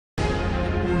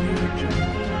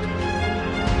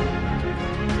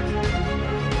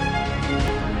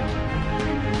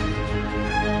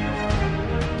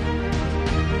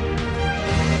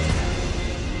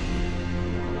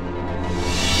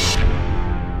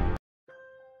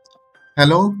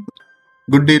Hello,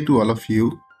 good day to all of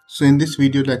you. So in this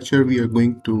video lecture, we are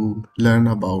going to learn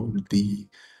about the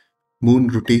moon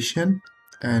rotation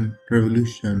and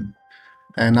revolution.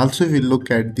 And also we'll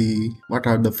look at what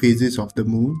are the phases of the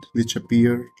moon which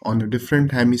appear on a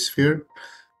different hemisphere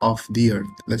of the earth.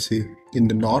 Let's say in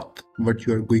the north, what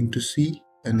you are going to see,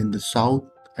 and in the south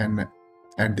and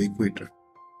at the equator.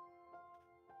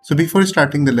 So before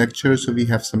starting the lecture, we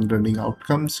have some learning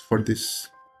outcomes for this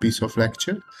piece of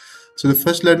lecture. So the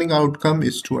first learning outcome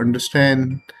is to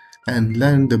understand and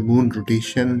learn the moon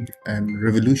rotation and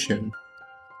revolution.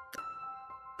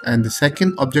 And the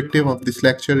second objective of this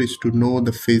lecture is to know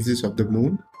the phases of the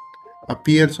moon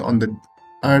appears on the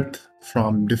earth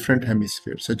from different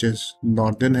hemispheres such as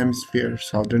northern hemisphere,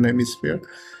 southern hemisphere,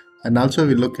 and also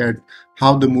we look at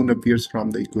how the moon appears from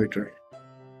the equator.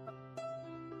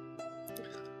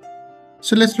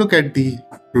 So let's look at the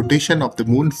rotation of the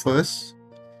moon first.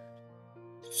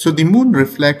 So the moon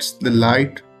reflects the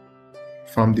light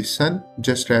from the sun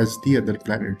just as the other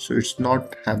planets, so it's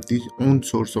not have its own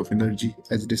source of energy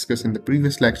as discussed in the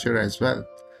previous lecture as well.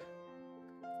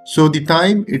 So the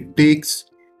time it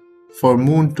takes for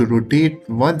moon to rotate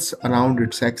once around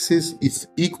its axis is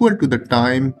equal to the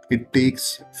time it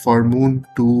takes for moon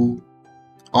to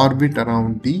orbit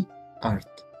around the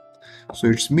earth. So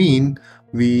it's mean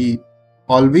we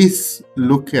always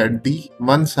look at the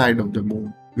one side of the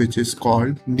moon, which is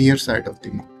called near side of the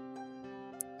moon.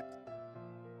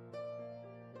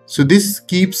 So this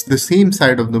keeps the same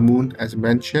side of the moon as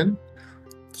mentioned,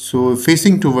 so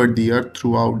facing toward the earth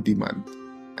throughout the month,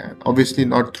 and obviously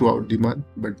not throughout the month,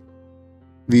 but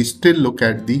we still look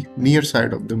at the near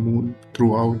side of the moon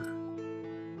throughout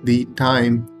the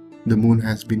time the moon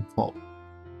has been formed,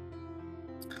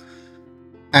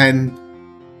 and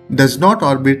does not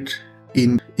orbit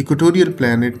in equatorial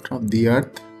planet of the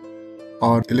earth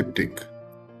or ecliptic.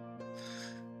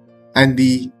 And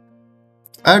the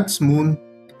earth's moon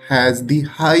has the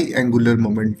high angular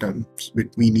momentum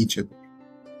between each other.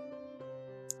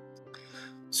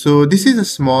 So this is a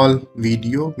small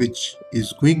video which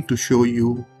is going to show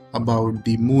you about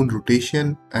the moon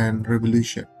rotation and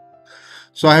revolution.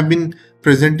 So I have been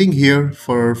presenting here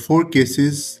for 4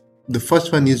 cases. The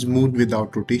first one is moon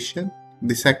without rotation.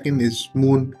 The second is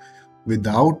moon with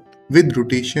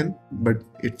rotation, but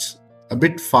it's a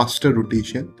bit faster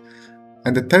rotation.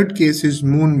 And the third case is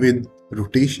moon with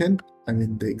rotation, I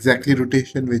mean the exactly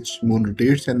rotation which moon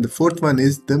rotates. And the fourth one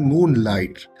is the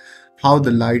moonlight, how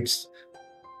the lights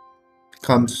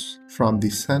comes from the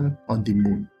sun on the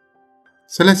moon.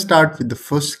 So let's start with the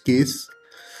first case.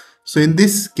 So in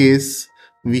this case,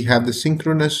 we have the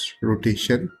synchronous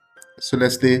rotation. So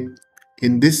let's say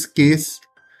in this case,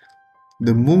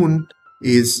 the moon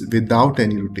is without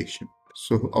any rotation.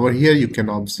 So over here you can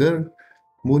observe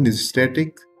moon is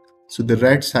static. So the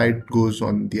right side goes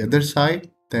on the other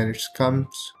side, then it comes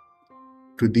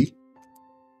to the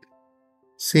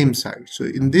same side. So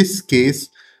in this case,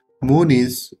 moon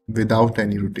is without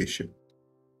any rotation.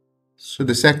 So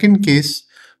the second case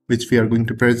which we are going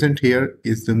to present here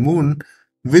is the moon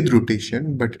with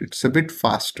rotation, but it's a bit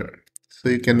faster. So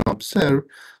you can observe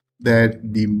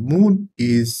that the moon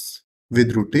is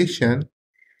with rotation.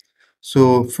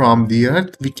 So from the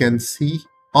earth we can see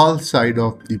all side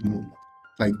of the moon,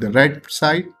 like the right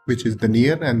side which is the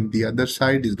near and the other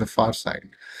side is the far side.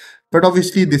 But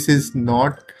obviously this is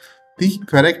not the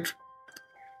correct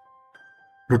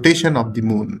rotation of the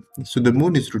moon. So the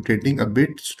moon is rotating a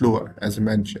bit slower as I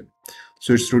mentioned.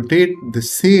 So it's rotate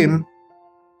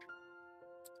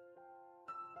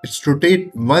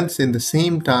once in the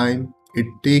same time it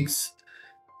takes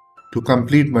to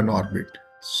complete one orbit.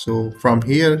 So from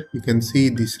here you can see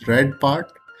this red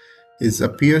part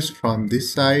appears from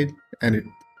this side and it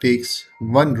takes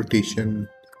one rotation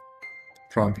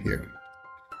from here.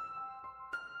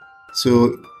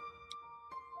 So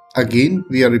again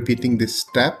we are repeating this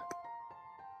step.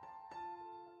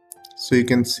 So you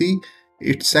can see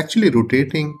it's actually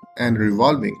rotating and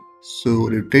revolving. So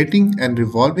rotating and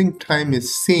revolving time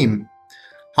is same.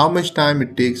 How much time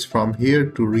it takes from here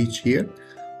to reach here?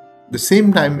 The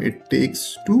same time it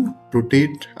takes to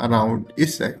rotate around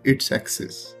its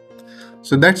axis.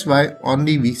 So that's why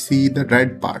only we see the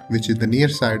red part, which is the near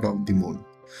side of the moon.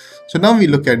 So now we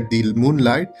look at the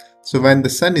moonlight. So when the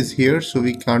sun is here, so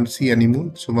we can't see any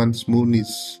moon. So once moon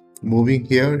is moving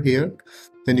here,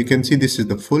 then you can see this is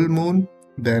the full moon.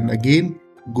 Then again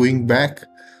going back.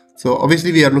 So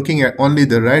obviously we are looking at only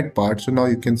the red part. So now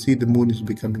you can see the moon is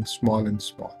becoming small and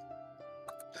small.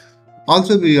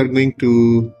 Also, we are going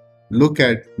to look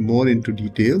at more into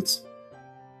details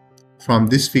from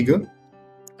this figure.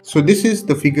 So this is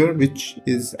the figure which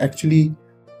is actually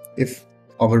if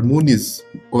our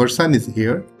sun is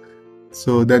here,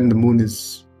 so then the moon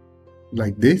is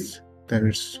like this, then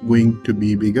it's going to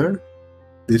be bigger,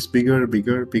 this bigger,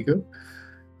 bigger, bigger.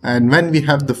 And when we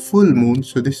have the full moon,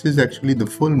 so this is actually the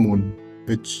full moon,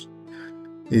 which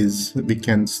is we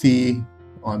can see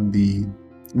on the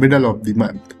middle of the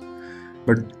month.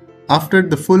 But after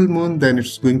the full moon, then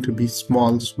it's going to be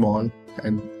small, small,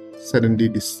 and suddenly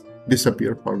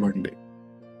disappear for one day.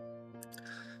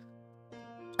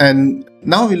 And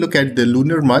now we look at the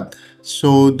lunar month.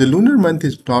 So the lunar month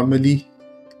is normally,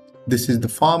 this is the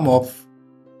form of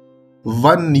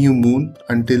one new moon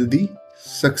until the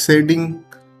succeeding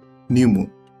new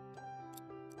moon.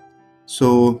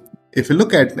 So if you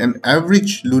look at an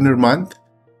average lunar month,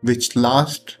 which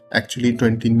lasts actually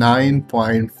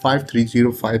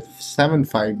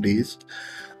 29.53075 days,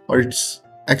 or it's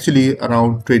actually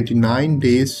around 29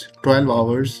 days, 12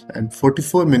 hours and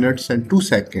 44 minutes and 2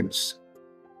 seconds.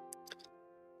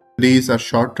 Days are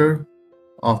shorter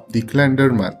of the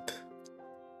calendar month.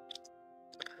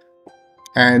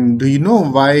 And do you know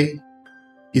why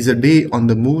is a day on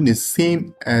the moon is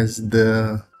same as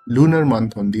the lunar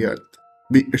month on the earth?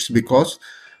 It's because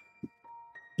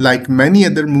like many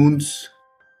other moons,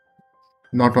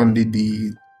 not only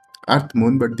the Earth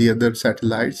moon but the other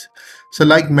satellites, so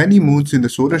like many moons in the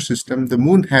solar system, the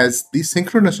moon has the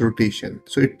synchronous rotation.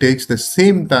 So it takes the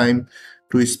same time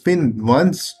to spin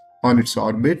once on its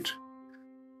orbit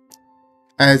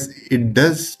as it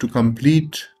does to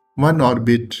complete one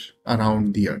orbit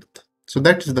around the Earth. So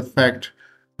that is the fact.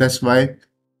 That's why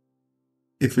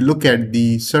if you look at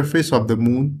the surface of the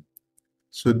moon,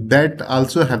 so that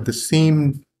also have the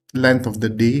same length of the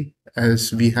day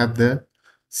as we have the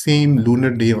same lunar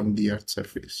day on the Earth's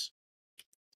surface.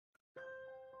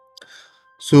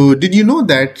 So did you know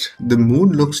that the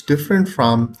moon looks different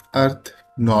from Earth,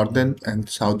 northern and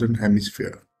southern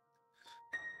hemisphere?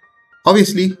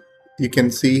 Obviously, you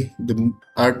can see the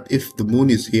Earth if the moon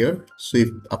is here. So if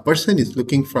a person is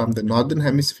looking from the northern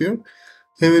hemisphere,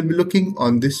 he will be looking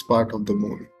on this part of the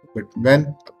moon. But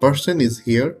when a person is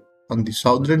here on the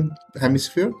southern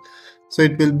hemisphere, so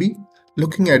it will be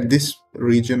looking at this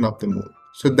region of the moon.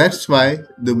 So that's why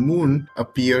the moon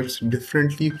appears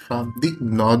differently from the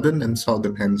northern and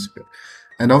southern hemisphere,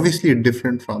 and obviously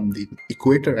different from the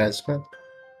equator as well.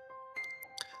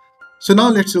 So now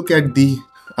let's look at the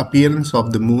appearance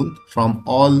of the moon from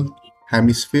all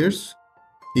hemispheres,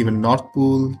 even North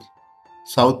Pole,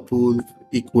 South Pole,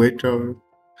 equator.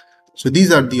 So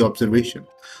these are the observations.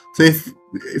 So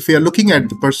if we are looking at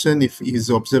the person, if he is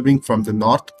observing from the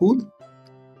North Pole,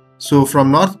 so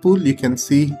from North Pole you can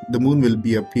see the moon will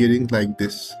be appearing like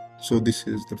this. So this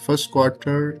is the first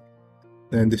quarter,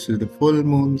 then this is the full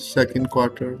moon, second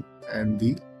quarter, and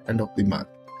the end of the month.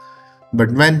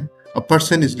 But when a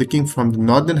person is looking from the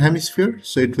northern hemisphere,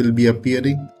 so it will be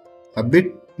appearing a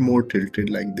bit more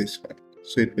tilted like this one.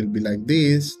 So it will be like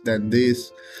this, then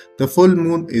this. The full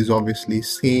moon is obviously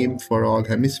same for all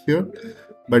hemisphere.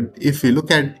 But if you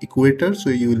look at equator, so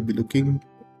you will be looking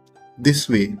this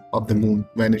way of the moon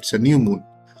when it's a new moon.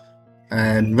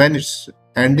 And when it's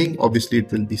ending, obviously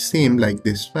it will be same like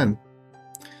this one.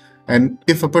 And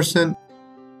if a person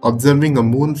observing a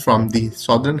moon from the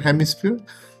southern hemisphere,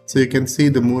 so you can see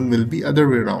the moon will be other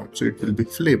way around. So it will be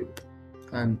flipped.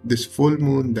 And this full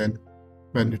moon then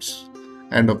when it's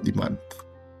end of the month.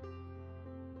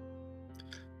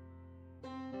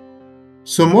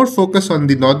 So more focus on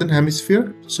the northern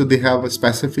hemisphere. So they have a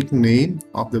specific name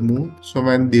of the moon. So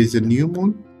when there is a new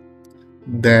moon,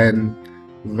 then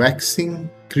waxing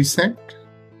crescent,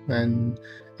 and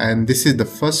this is the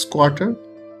first quarter,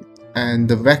 and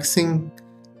the waxing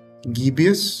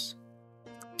gibbous.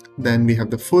 Then we have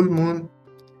the full moon,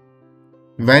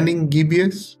 waning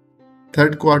gibbous,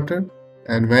 third quarter,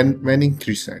 and waning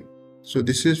crescent. So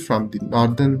this is from the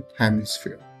northern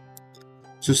hemisphere.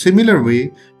 So similar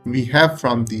way we have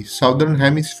from the southern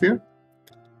hemisphere.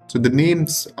 So the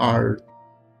names are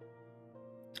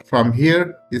from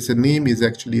here is the name is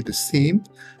actually the same,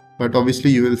 but obviously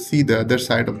you will see the other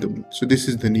side of the moon. So this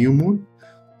is the new moon,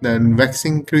 then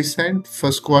waxing crescent,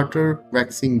 first quarter,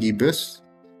 waxing gibbous.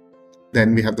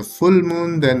 Then we have the full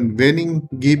moon, then waning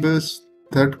gibbous,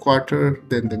 third quarter,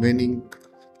 then the waning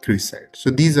crescent. So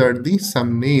these are the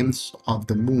some names of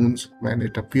the moons when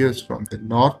it appears from the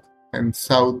north and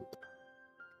south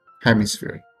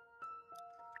hemisphere.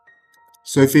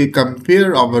 So if we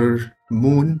compare our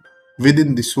moon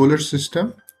within the solar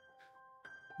system,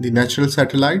 the natural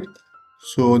satellite,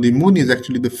 so the moon is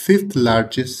actually the fifth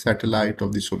largest satellite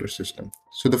of the solar system.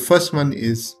 So the first one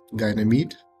is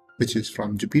Ganymede, which is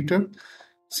from Jupiter.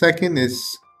 Second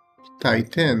is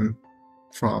Titan,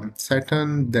 from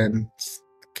Saturn, then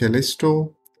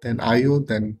Callisto, then Io,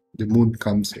 then the moon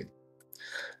comes in.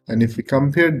 And if we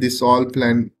compare this all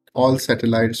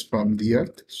satellites from the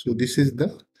Earth, so this is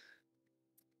the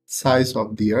size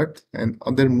of the Earth, and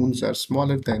other moons are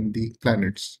smaller than the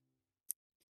planets.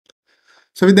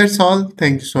 So with that's all,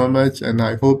 thank you so much, and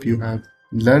I hope you have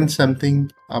learned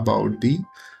something about the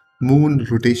moon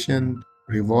rotation,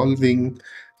 revolving,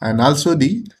 and also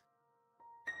the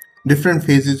different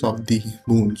phases of the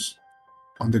moons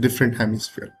on the different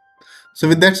hemisphere. So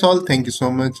with that's all, thank you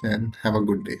so much and have a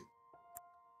good day.